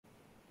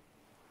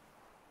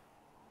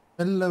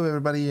Hello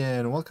everybody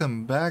and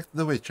welcome back to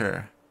The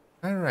Witcher.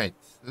 Alright,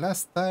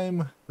 last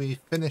time we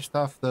finished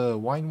off the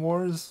wine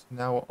wars.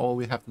 Now all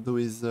we have to do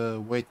is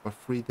wait for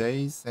 3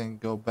 days and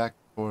go back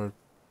for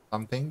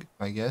something,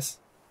 I guess.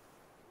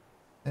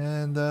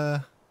 And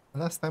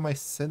last time I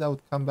said I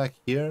would come back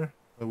here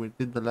where we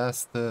did the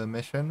last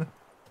mission.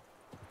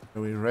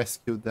 Where we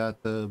rescued that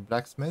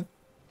blacksmith.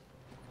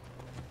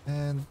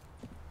 And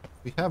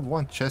we have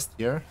one chest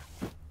here.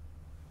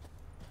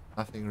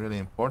 Nothing really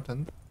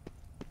important.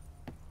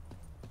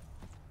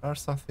 There are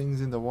some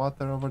things in the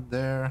water over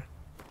there.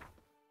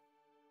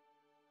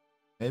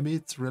 Maybe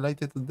it's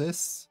related to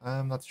this?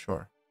 I'm not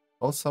sure.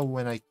 Also,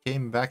 when I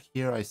came back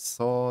here, I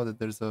saw that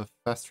there's a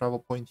fast travel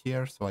point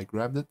here, so I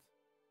grabbed it.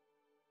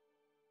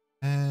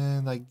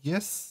 And I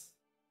guess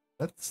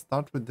let's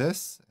start with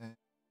this and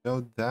go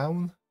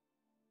down.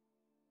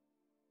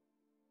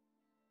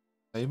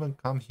 I even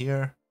come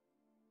here.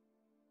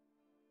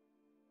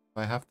 If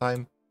I have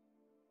time.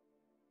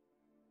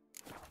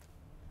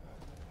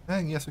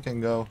 And yes, we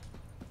can go.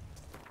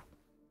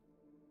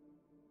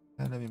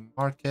 And let me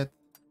mark it.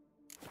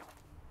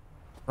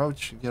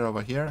 Approach, get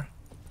over here.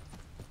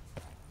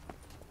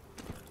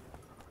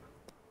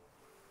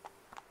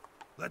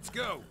 Let's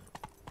go.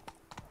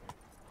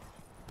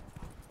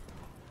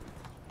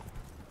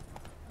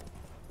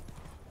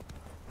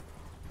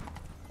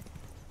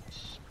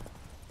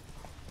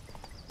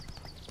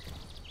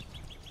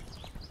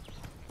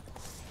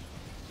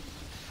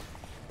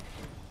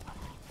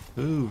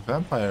 Ooh,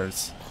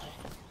 vampires.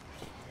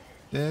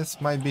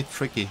 This might be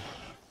tricky.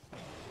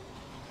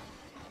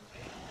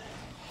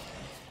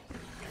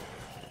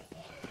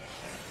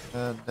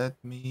 Let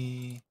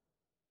me...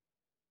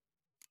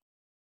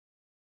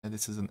 And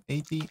this is an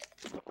 80.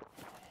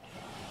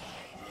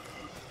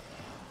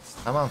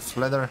 Come on,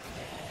 Fledder.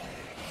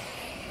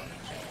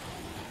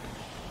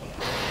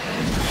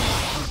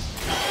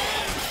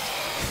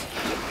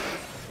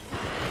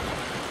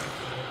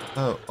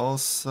 Oh,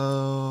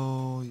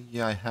 also...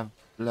 Yeah, I have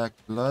black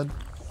blood.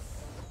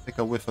 Take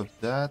a whiff of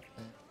that.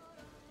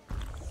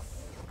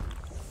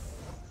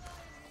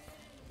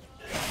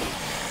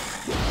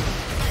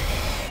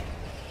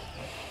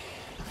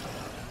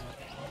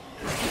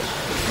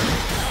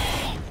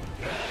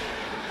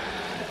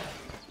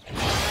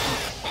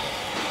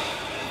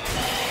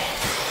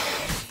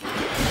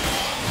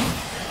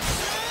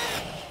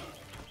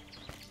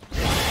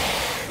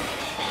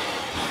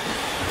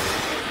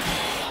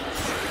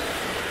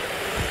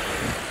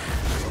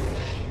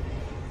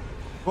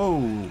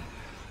 Whoa!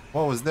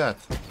 What was that?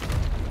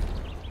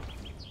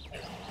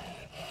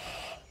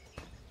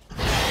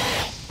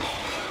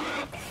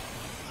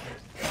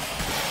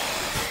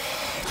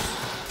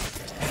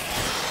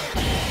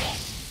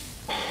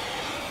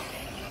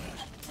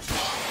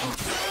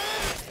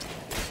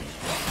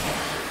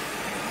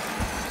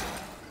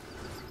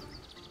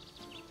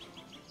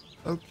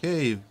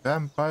 Okay,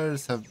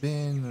 vampires have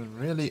been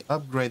really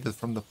upgraded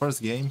from the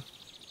first game.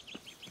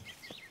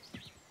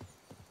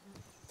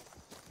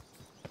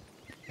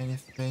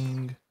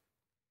 Anything?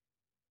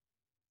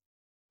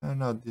 Oh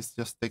no, this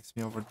just takes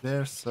me over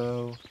there,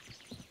 so...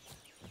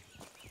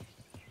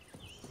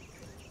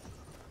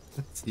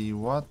 Let's see,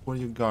 what were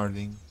you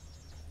guarding?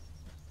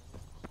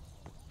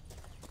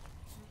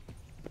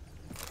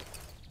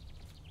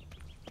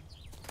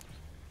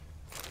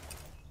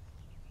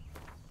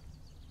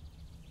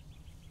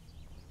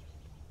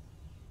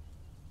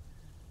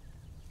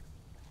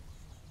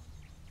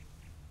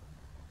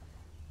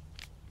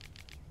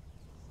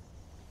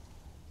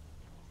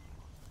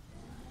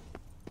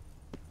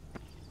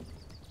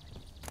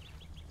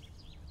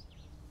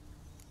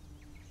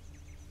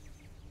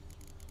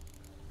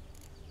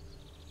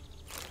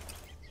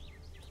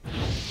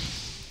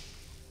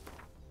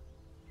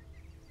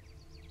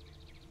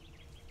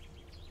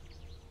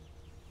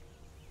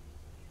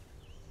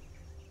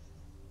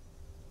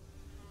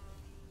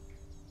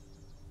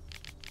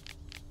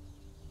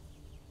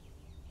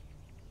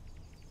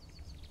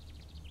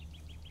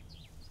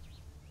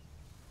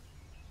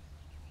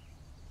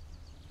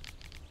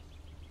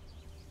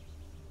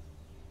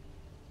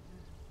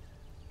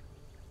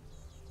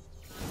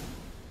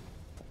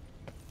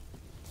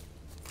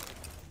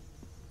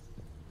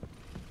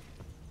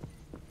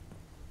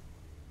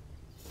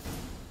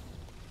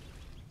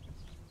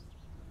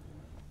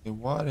 Okay,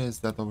 what is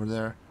that over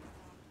there?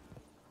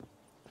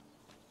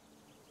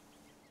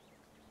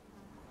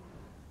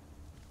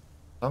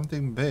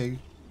 Something big.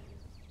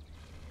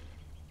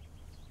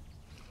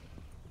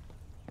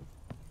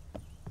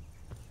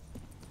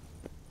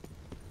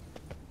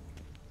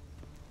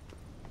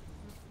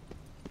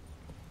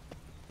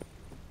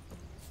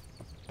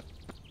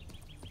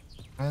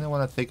 I don't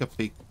want to take a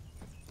peek.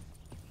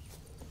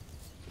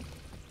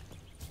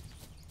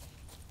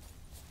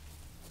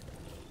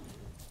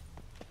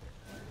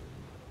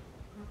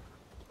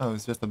 Oh,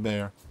 it's just a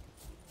bear.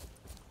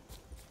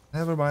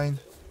 Never mind.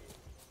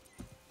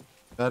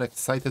 Got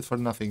excited for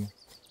nothing.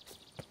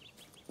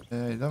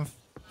 I don't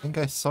think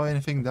I saw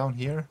anything down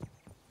here.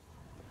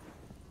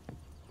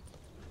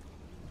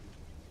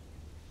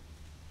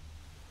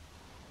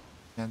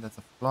 And that's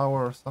a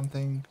flower or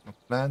something, a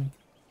plant.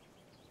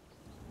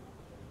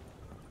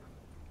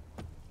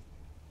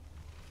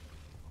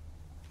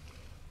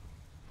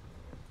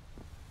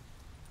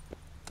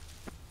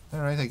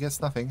 Alright, I guess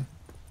nothing.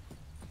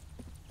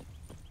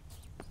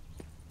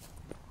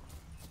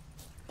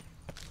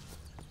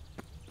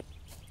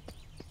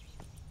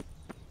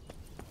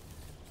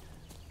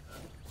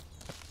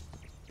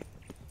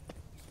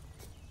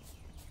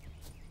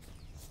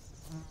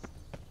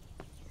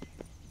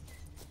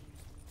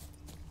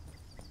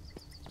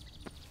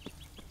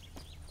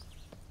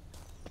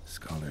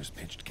 Scholars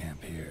pitched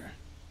camp here.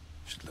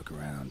 Should look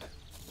around.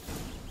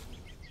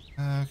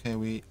 Okay,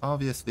 we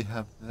obviously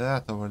have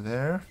that over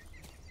there.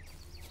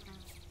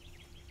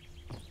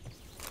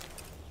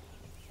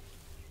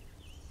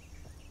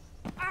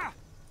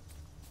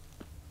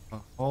 A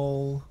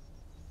hole.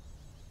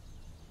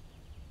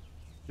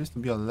 There used to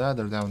be a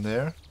ladder down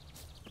there.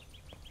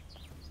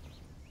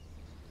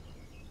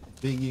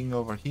 Digging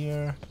over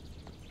here.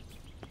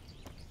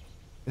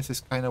 This is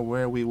kind of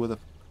where we would have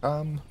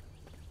come.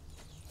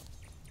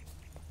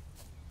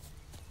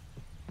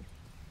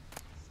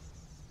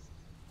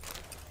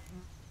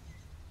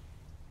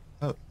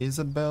 Oh,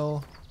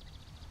 Isabel.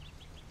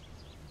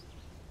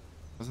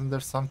 Wasn't there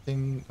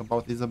something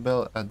about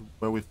Isabel at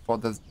where we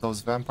fought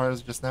those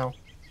vampires just now?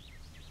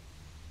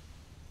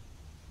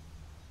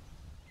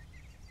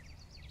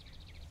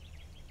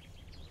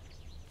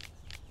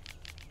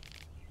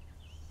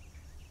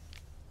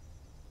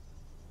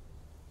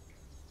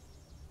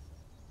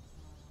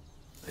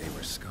 They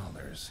were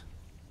scholars.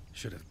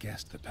 Should have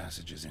guessed the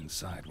passages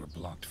inside were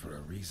blocked for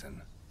a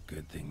reason.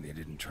 Good thing they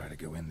didn't try to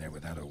go in there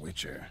without a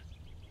witcher.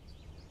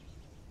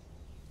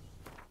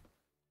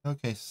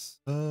 Okay,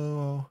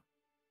 so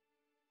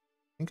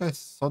I think I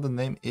saw the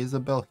name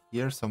Isabel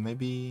here, so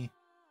maybe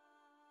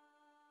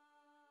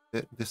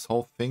this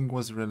whole thing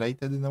was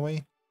related in a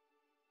way.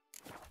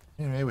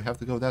 Anyway, we have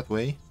to go that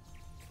way.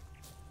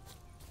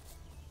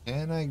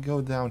 Can I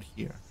go down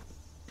here?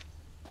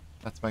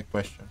 That's my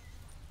question.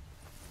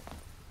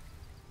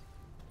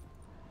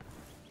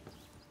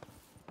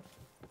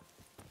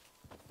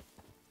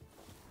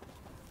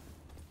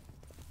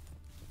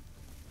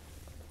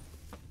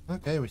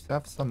 Okay, we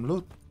have some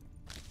loot.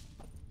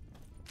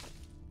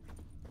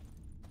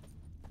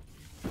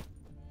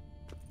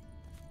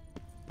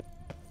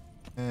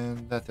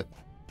 And that's it.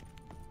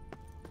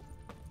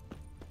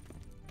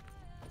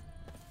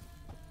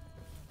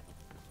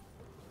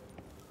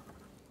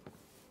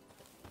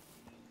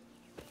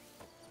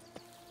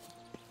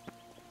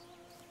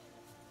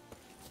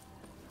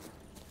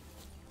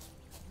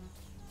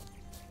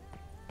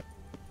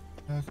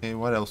 Okay,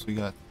 what else we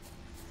got?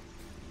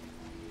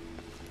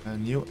 A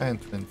new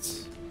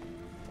entrance.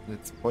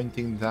 It's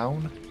pointing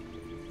down.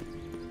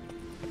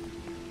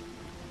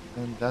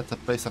 And that's a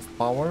place of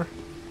power.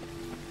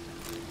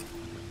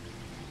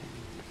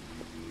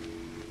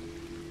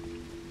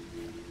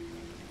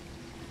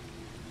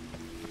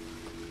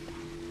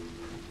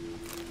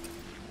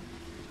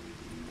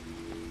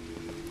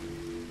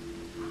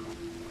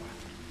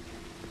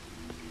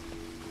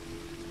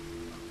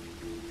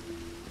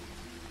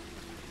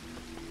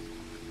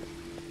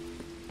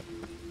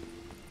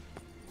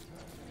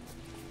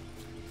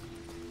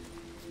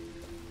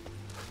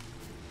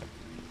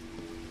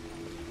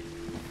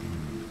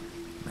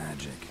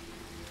 Magic.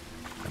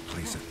 A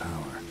place of power.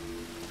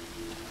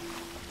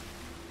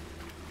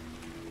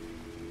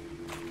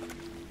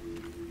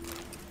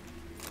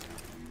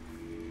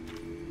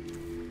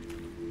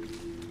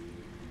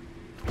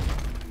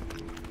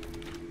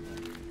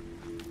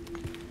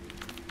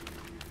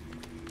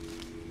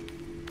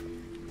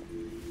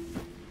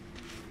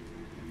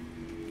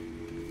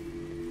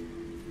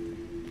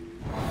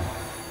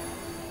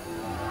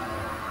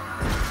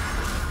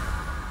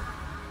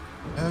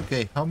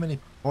 Okay, how many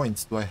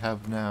points do I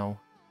have now?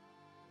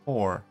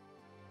 4.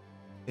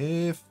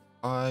 If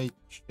I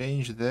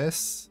change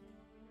this,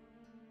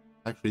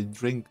 actually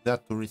drink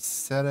that to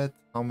reset it,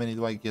 how many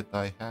do I get?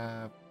 I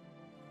have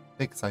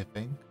 6, I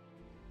think.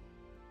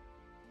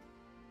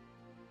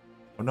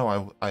 Oh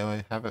no,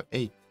 I have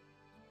 8.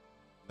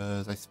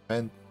 Because I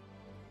spent,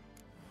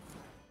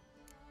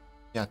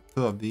 yeah,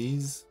 2 of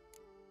these.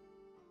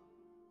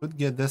 Could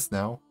get this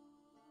now.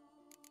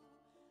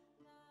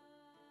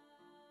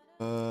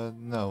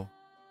 No.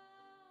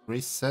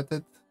 Reset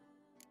it.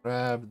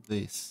 Grab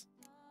this.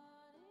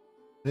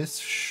 This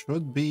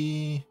should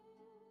be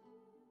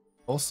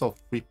also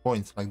 3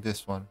 points like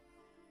this one.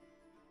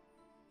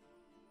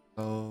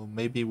 So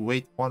maybe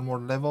wait one more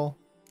level.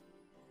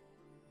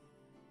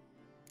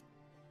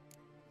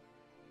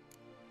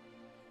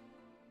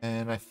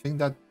 And I think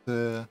that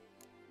the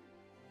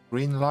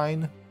green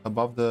line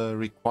above the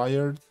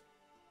required,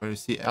 where you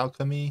see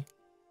alchemy,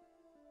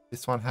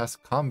 this one has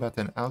combat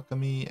and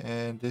alchemy,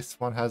 and this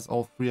one has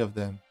all 3 of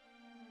them.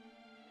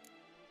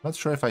 Not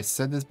sure if I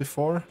said this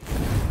before,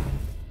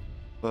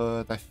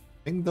 but I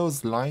think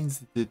those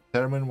lines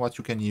determine what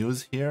you can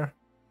use here,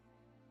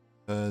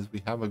 because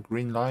we have a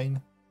green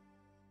line.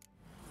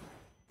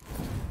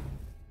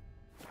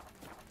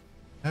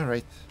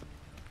 Alright.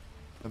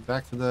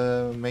 Back to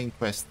the main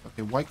quest.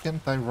 Okay, why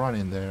can't I run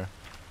in there?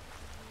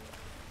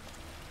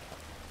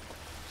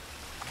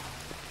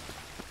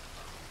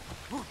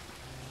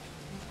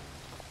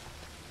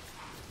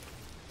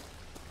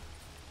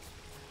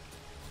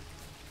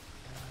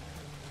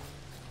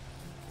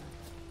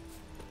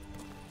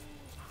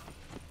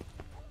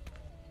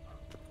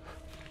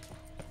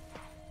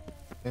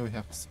 Okay, we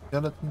have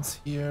skeletons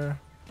here.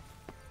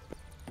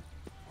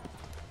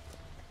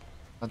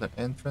 Another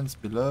entrance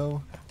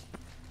below.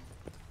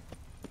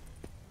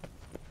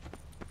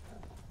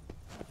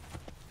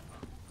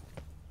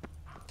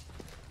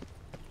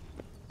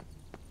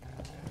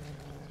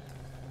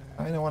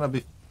 I don't want to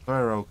be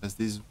thorough because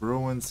these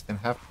ruins can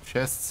have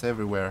chests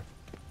everywhere.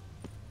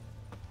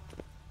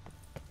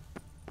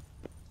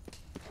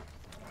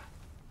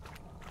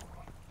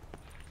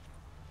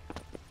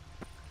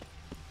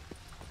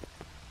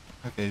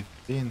 Okay,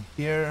 been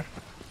here.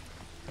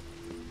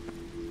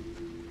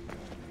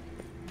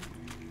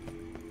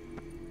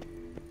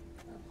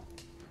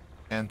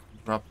 Can't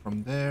drop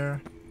from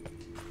there.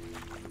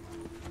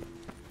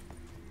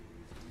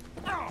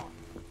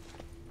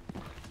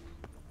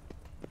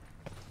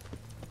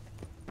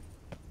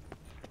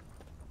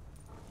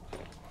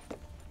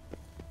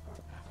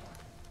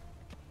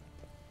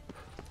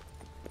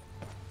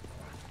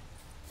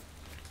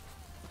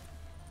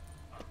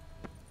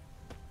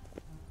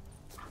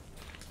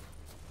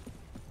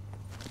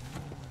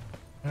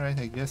 Alright,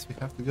 I guess we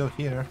have to go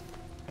here.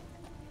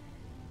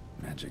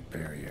 Magic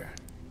barrier.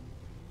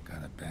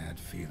 Got a bad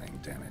feeling,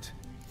 damn it.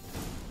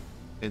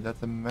 Okay,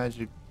 that's a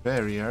magic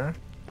barrier.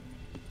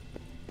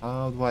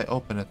 How do I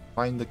open it?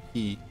 Find the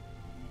key.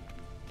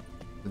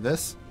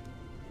 This?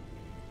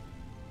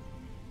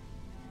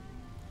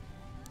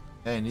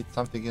 Okay, I need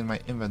something in my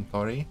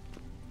inventory.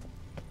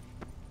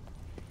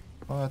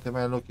 What am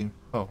I looking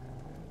for? Oh.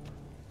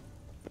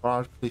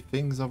 Sparkly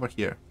things over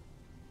here.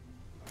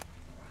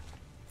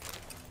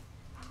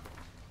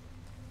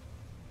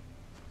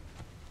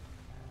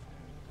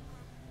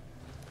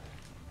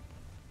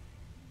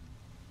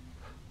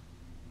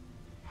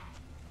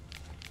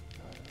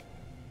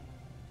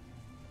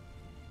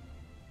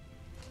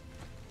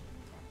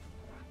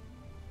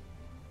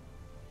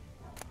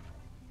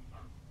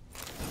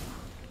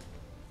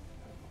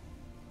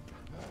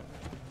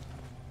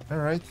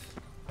 Alright.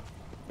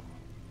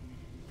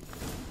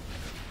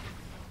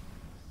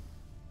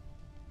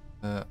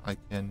 I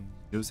can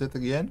use it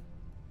again.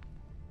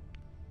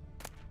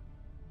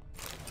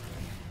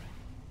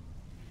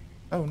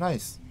 Oh,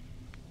 nice.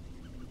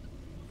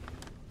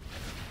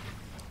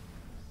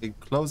 Okay,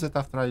 close it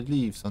after I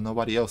leave so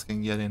nobody else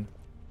can get in.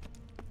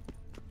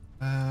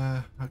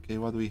 Okay,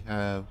 what do we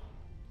have?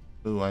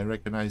 Oh, I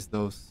recognize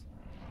those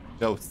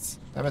ghosts.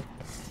 Damn it.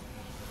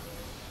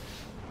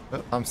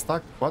 Oh, I'm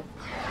stuck. What?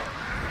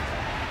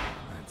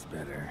 That's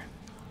better.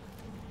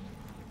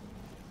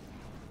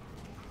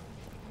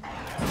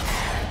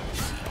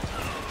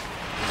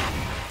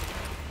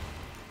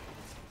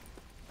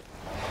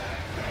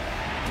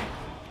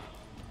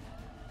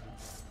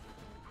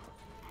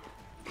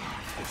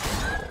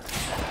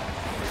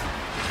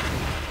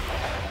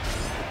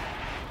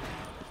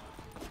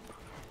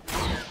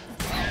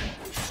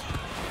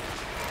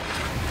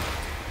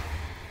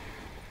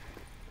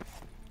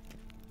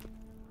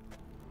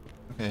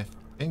 Okay, I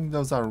think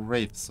those are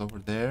wraiths over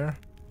there.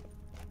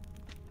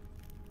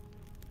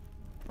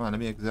 Come on, let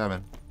me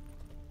examine.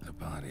 The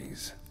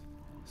bodies.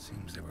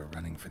 Seems they were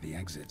running for the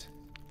exit.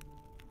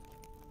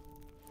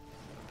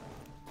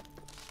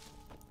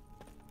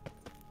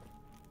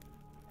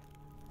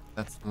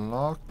 That's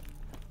locked.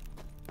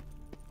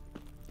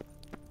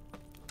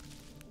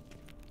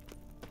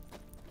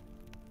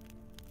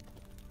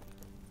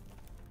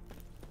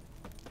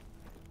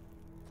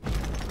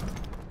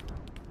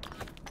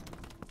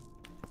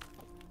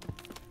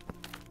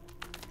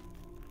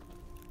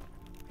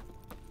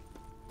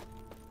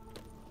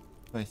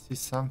 I see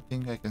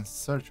something I can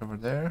search over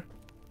there.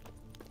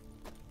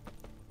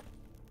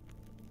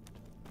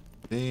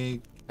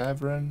 Big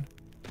cavern.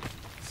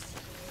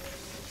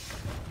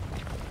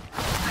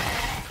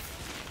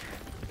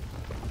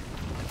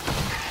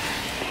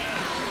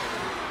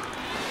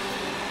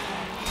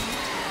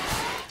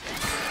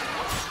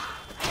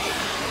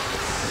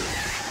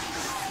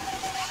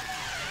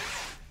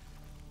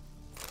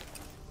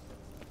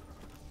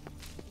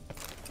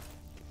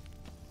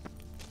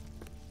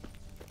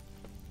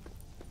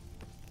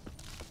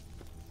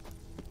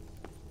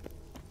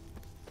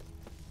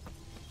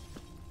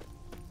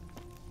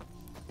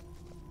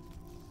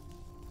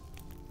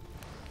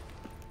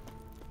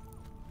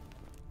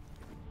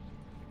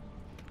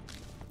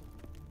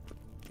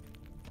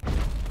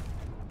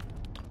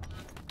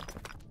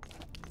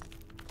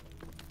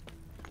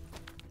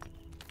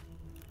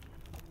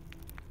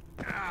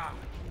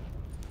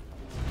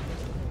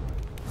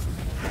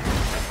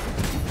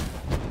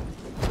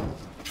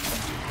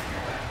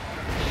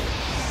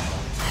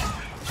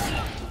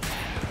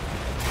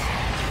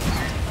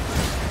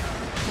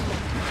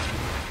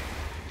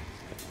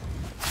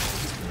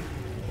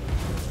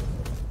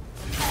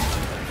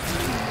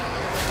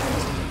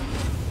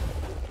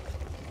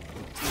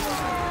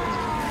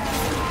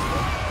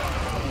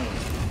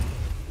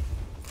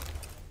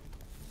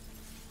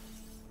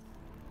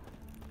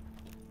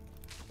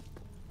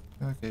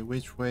 Okay,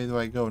 which way do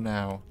I go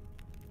now?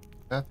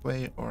 That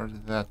way or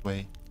that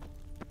way?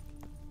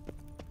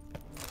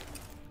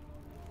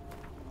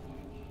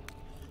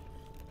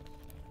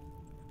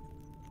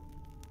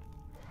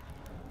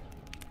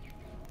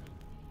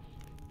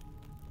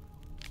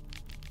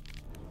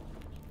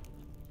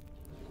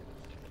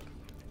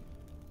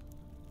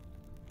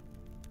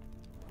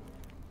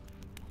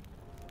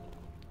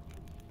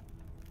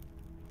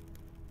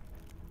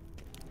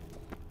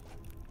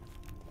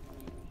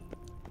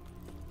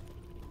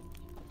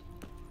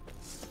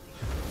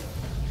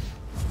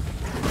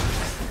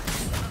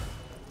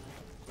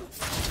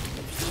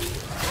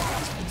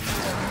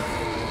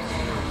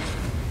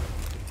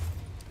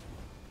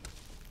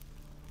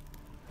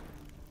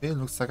 Okay,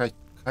 looks like I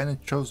kind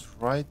of chose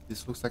right.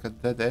 This looks like a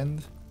dead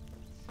end.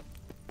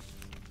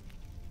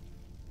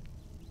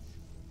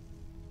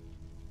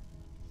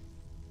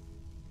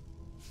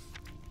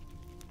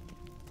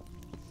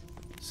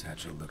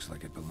 Satchel looks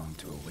like it belonged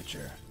to a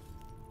witcher.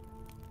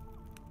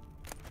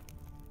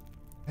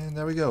 And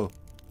there we go.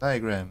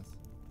 Diagrams.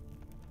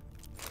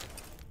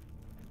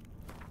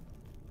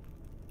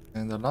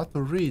 And a lot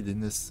to read in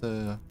this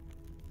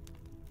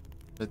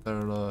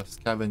little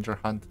scavenger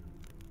hunt.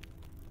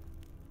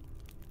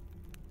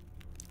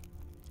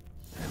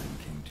 Evan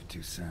came to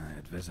Toussaint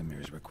at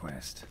Vesemir's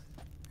request.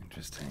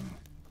 Interesting.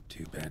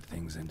 Too bad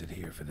things ended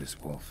here for this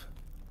wolf.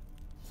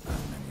 Not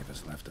many of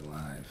us left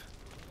alive.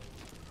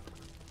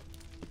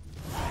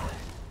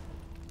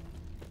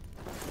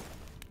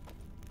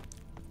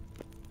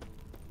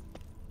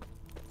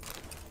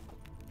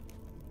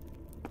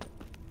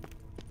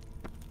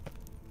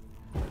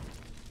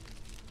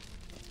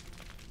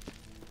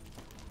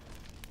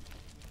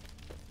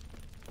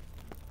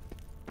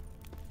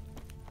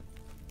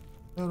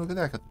 Oh, look at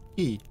that, got the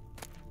key.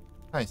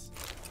 Nice.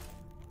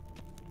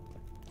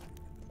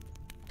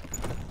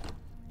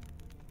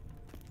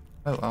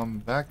 Oh, I'm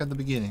back at the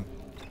beginning.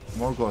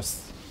 More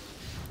ghosts.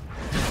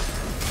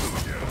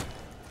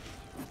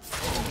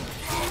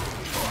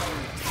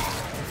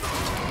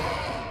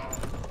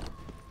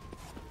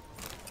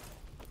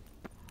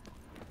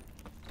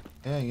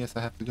 Okay, I guess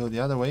I have to go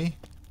the other way.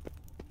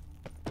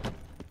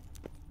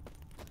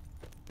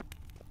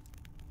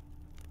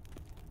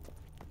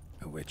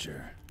 A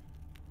witcher.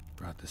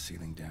 Brought the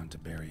ceiling down to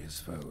bury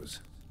his foes.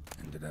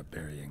 Ended up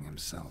burying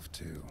himself,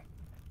 too.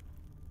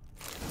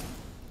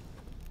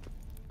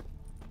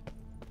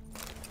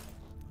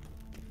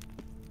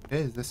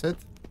 Okay, is this it?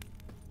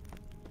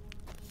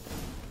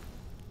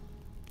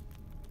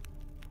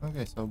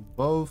 Okay, so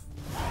both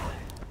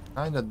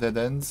kind of dead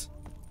ends.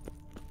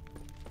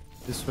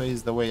 This way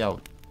is the way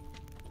out.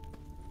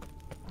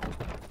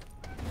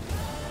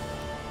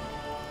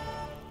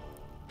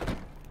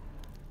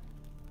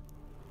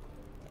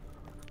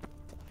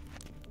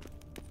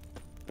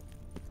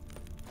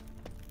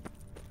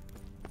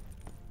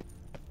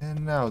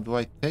 And now, do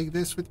I take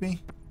this with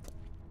me?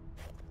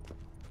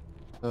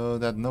 So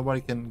that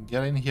nobody can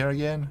get in here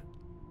again?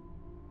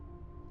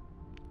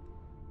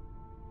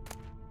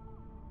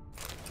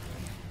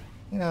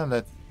 Yeah,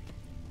 let's.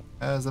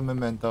 As a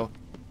memento.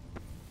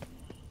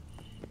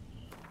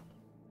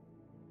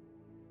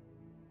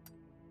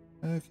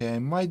 Okay, I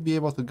might be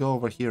able to go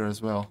over here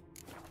as well.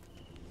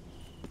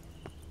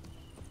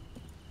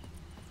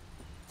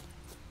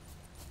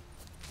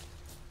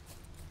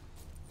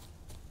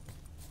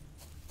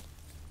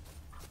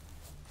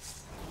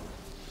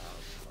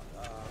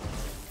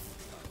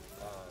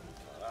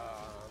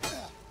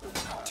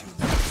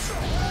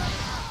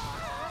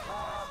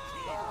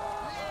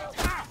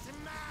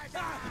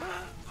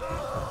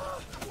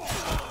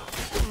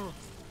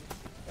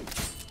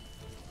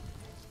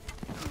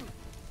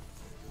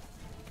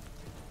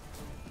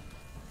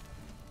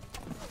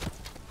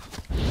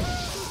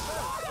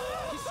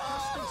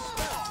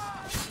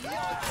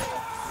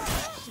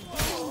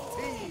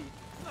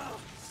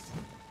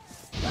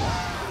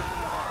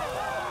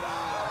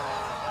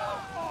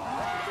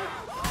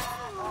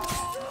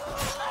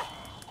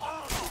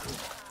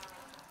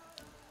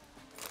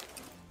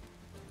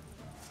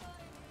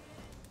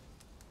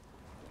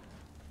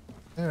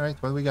 Alright,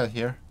 what do we got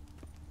here?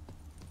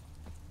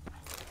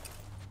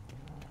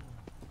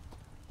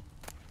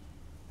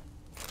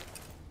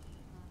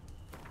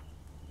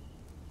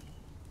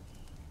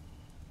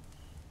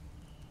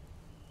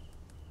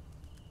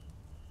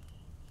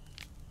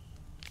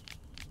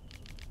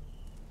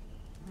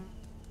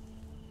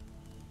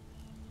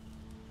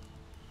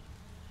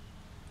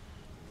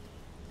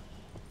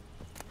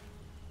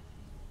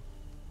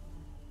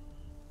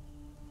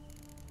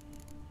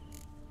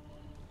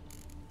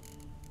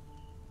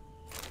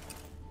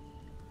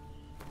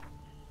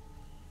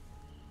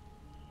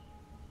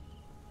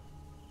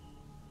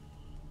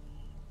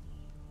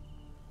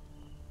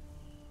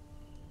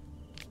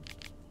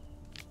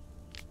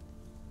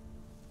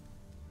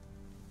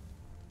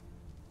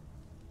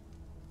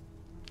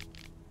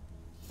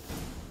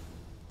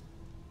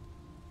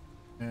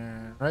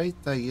 Right,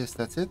 I guess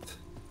that's it.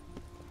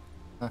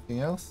 Nothing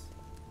else.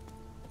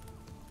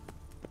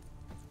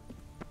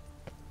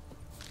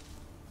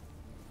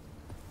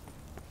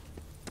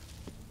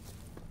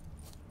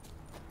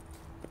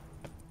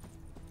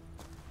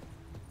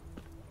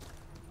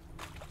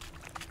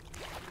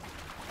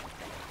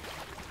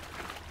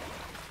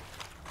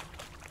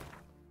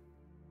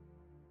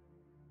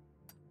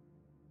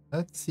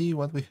 let's see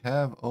what we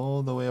have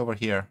all the way over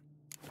here.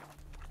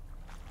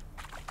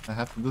 I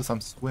have to do some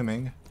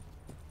swimming.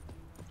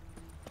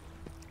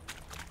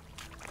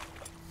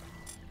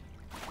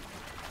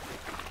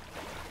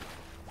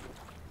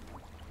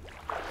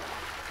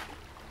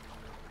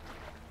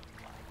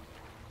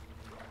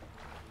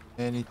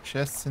 Any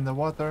chests in the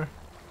water?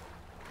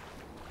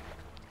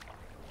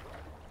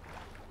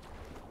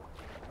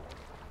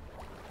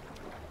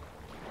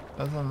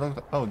 Doesn't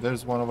look... Oh,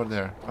 there's one over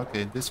there.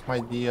 Okay, this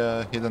might be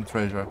a hidden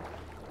treasure.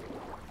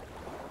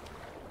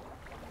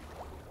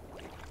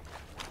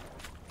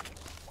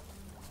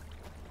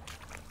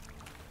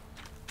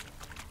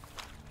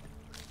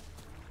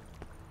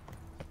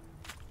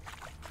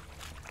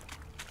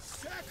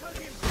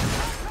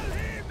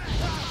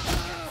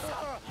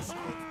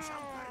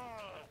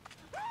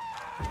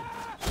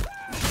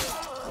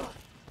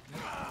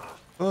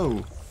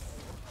 Oh,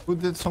 who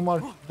did so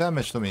much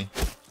damage to me?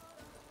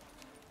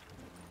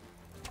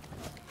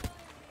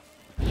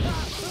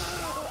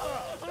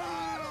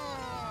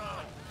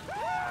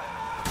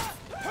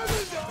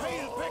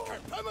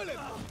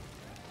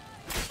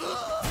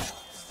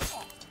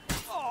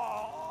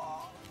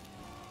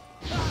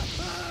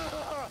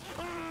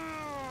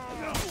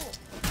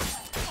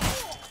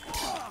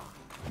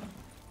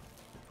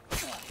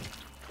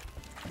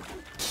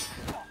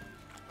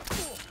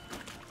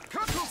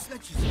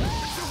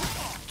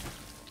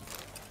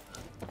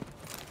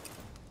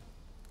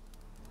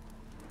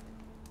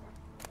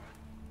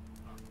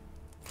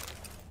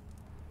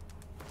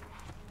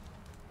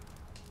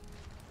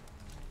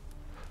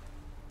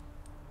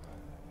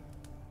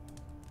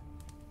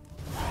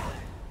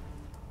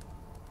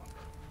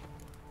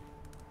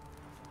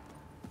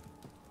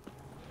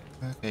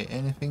 Okay,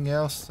 anything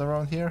else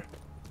around here?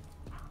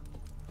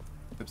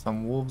 Have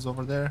some wolves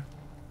over there.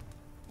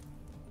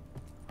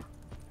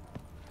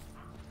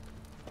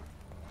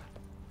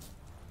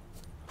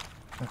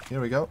 Oh, here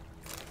we go.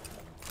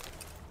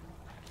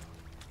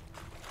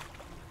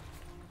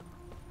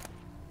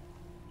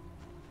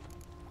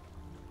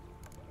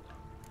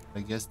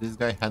 I guess this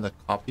guy had a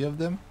copy of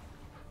them,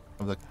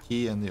 of the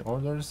key and the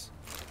orders.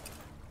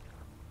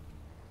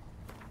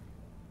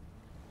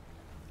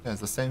 Yeah,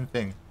 it's the same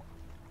thing.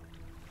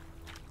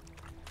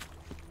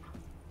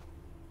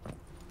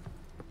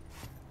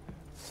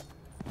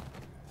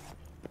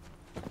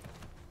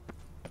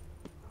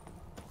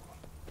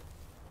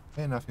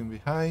 Okay, nothing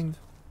behind.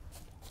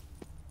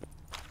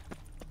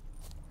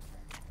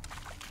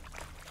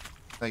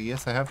 I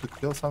guess I have to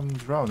kill some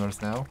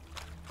drowners now.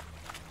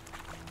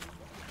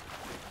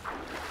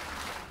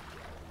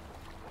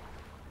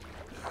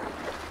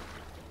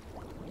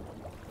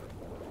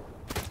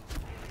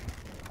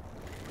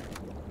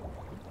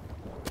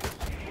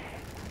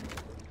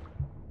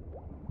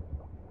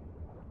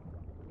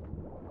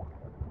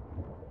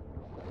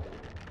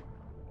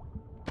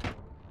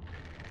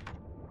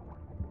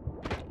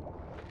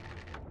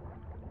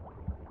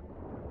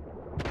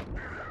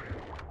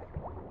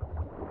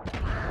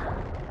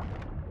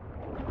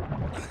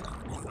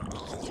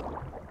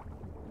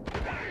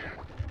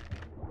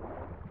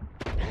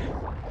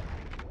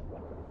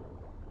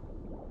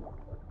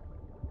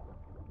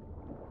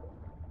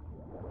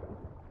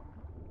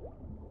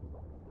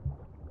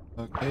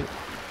 Okay,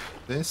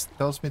 this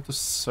tells me to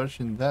search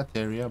in that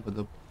area, but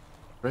the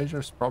treasure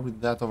is probably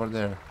that over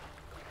there.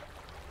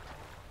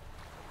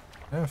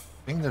 I don't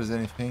think there's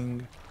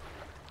anything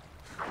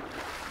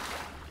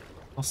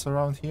else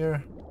around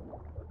here.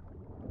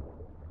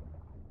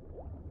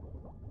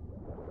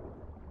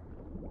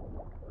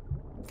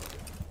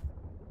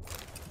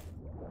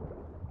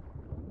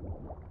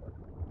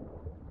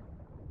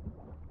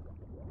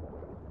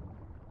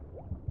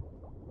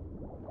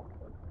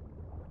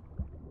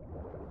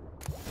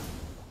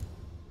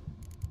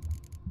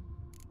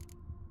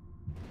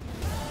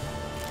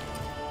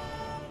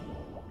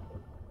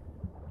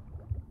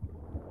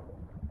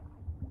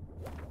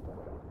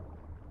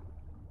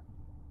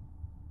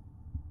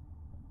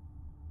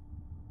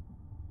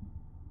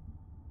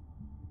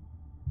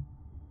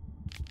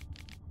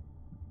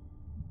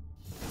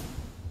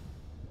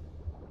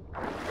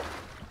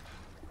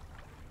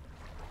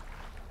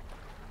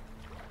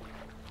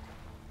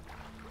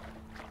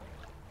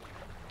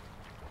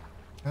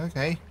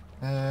 Okay,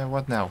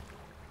 what now?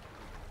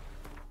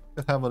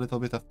 Could have a little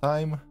bit of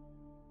time.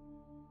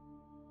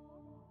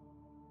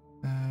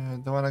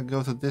 Don't want to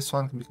go to this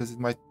one because it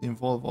might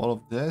involve all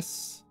of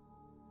this.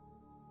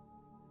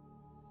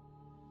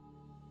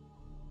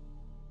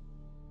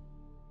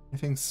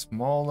 Anything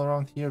small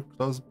around here,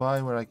 close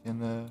by, where I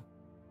can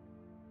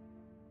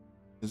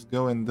just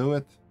go and do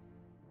it?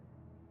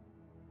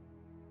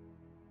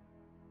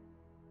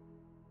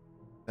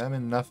 I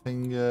mean,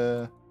 nothing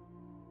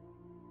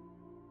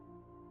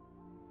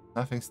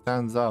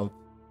stands out.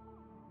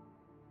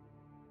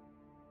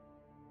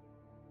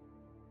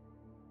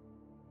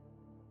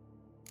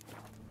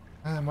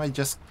 I might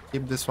just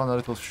keep this one a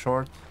little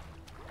short.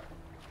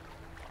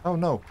 Oh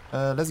no,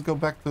 let's go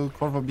back to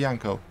Corvo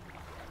Bianco.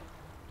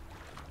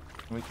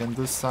 We can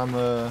do some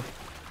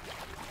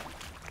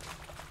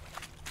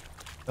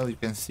Well, you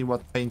can see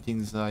what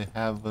paintings I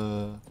have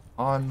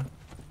on.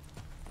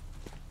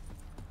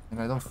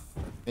 And I don't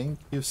think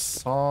you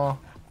saw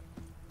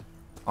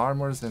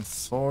armors and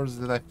swords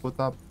that I put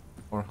up,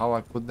 or how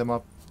I put them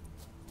up.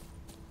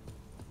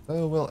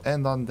 So we'll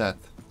end on that.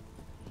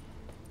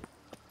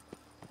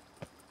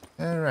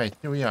 Alright,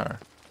 here we are.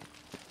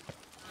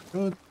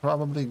 Should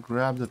probably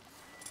grab the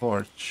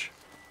torch.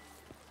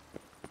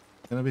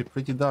 Gonna be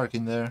pretty dark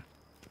in there.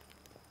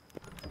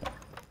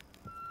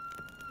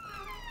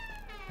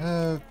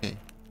 Okay,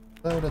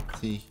 so let's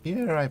see.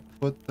 Here I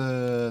put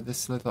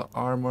this little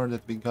armor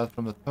that we got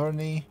from the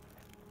tourney.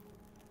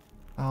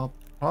 I'll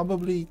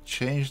probably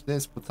change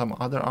this, put some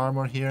other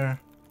armor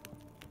here.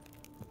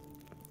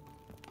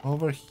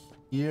 Over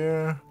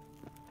here,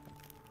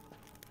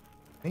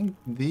 I think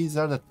these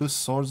are the two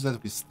swords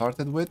that we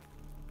started with.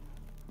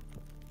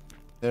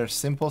 They're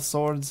simple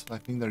swords. I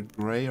think they're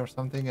gray or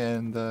something,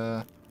 and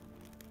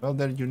well,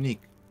 they're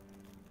unique.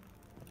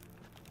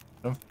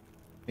 I don't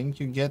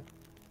think you get...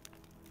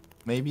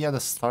 Maybe at the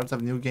start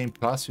of New Game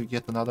Plus you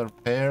get another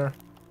pair.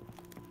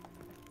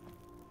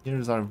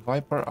 Here's our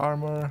Viper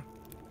armor,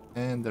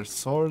 and their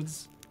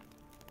swords.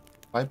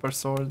 Viper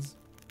swords.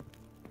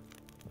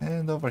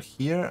 And over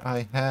here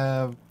I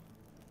have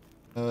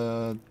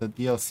the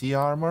DLC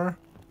armor,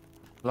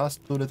 plus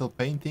two little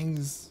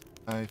paintings.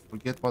 I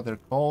forget what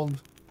they're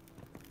called,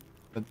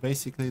 but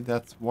basically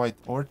that's White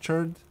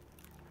Orchard.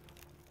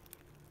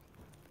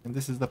 And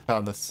this is the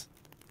palace.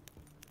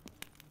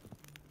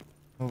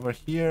 Over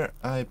here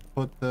I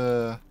put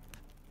this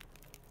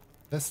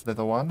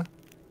little one.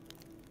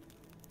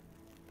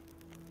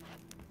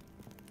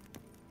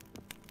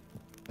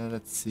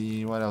 Let's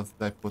see, what else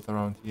did I put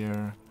around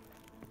here?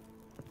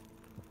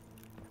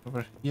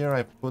 Over here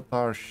I put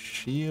our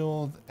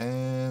shield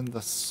and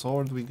the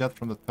sword we got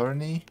from the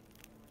tourney.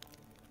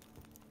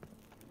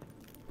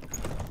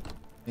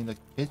 In the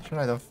kitchen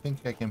I don't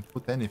think I can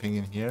put anything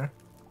in here.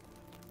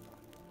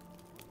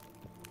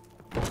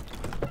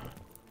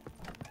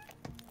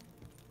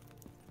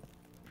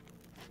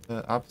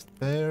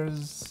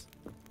 Upstairs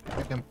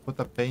I can put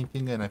a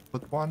painting, and I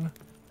put one.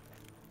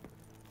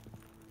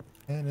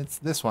 And it's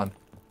this one.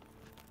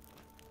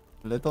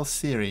 Little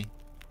Siri.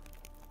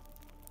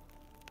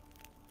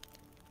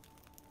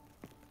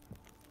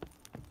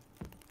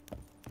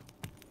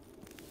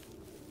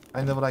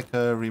 Kind of like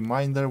a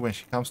reminder when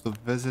she comes to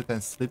visit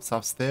and sleeps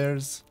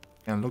upstairs.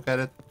 You can look at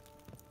it.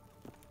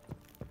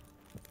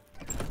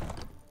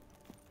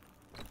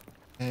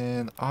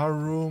 And our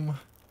room,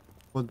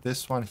 put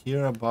this one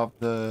here above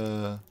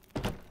the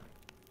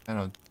kind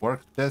of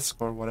work desk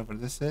or whatever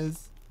this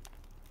is.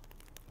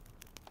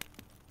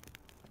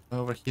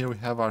 Over here we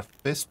have our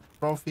fist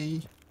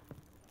trophy.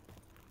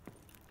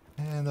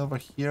 And over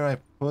here I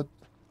put,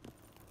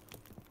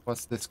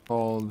 what's this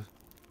called?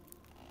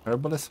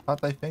 Herbalist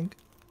hut, I think.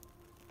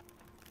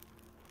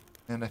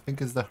 And I think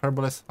it's the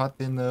herbalist hut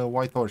in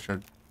White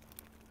Orchard.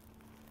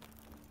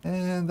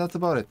 And that's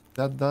about it.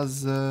 That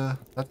does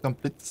that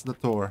completes the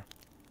tour.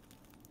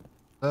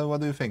 So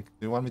what do you think?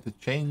 Do you want me to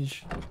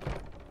change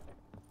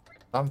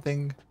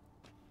something?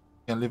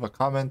 You can leave a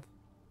comment.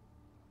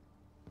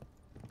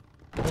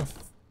 I don't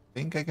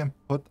think I can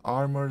put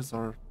armors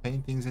or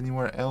paintings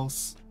anywhere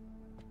else.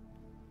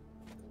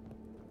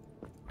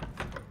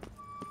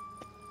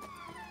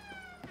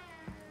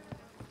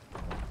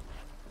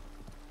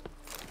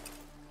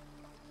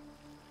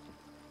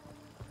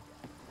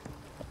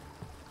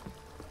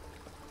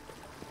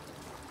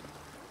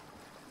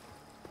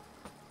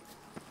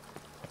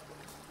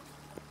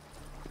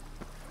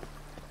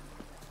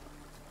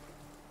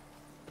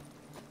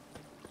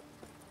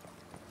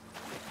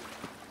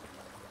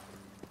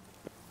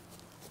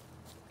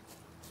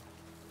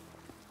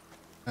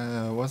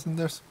 Wasn't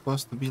there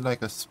supposed to be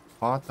like a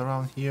spot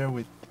around here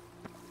with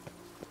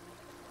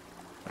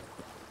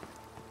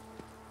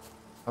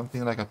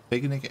something like a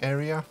picnic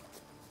area?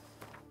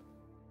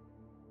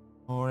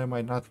 Or am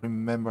I not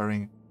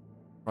remembering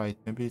right?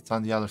 Maybe it's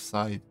on the other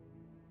side.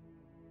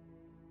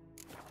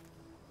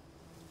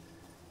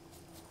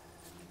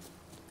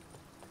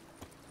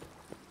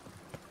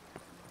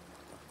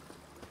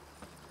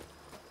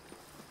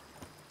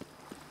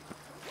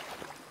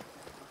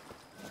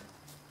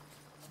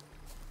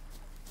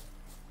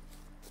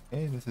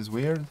 Okay, this is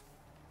weird.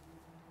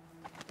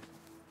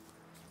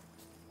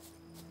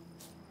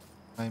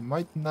 I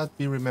might not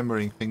be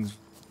remembering things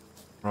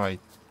right.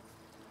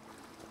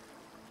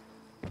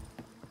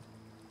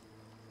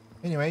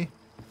 Anyway,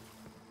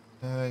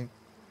 I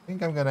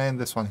think I'm gonna end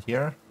this one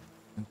here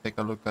and take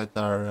a look at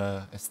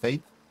our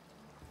estate.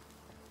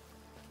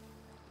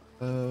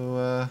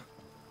 So,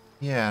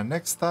 yeah,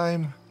 next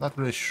time, not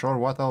really sure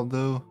what I'll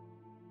do.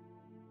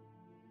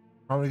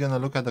 Probably gonna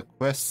look at the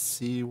quests,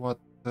 see what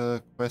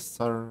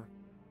quests are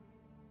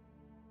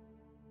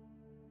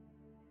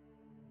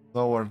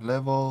lower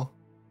level,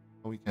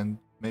 so we can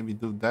maybe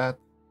do that.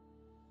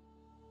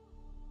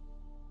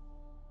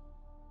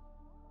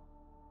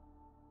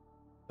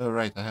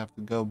 Alright, I have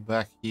to go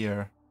back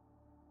here.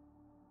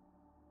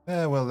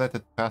 We'll let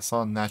it pass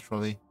on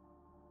naturally.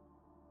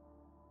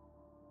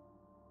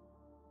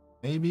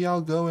 Maybe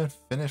I'll go and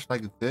finish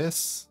like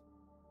this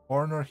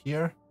corner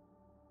here.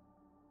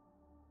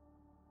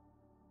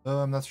 Though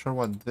I'm not sure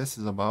what this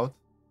is about.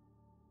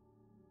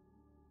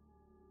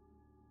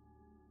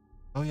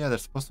 Oh yeah,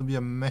 there's supposed to be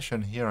a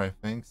mission here, I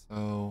think,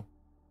 so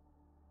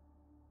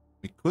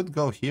we could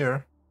go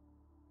here.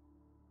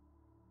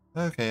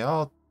 Okay,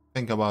 I'll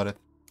think about it.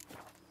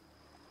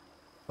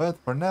 But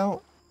for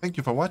now, thank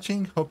you for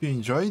watching, hope you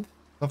enjoyed.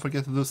 Don't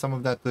forget to do some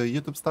of that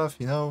YouTube stuff,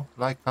 you know,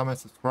 like, comment,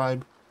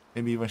 subscribe,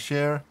 maybe even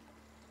share.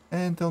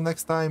 And until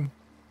next time,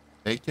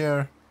 take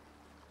care.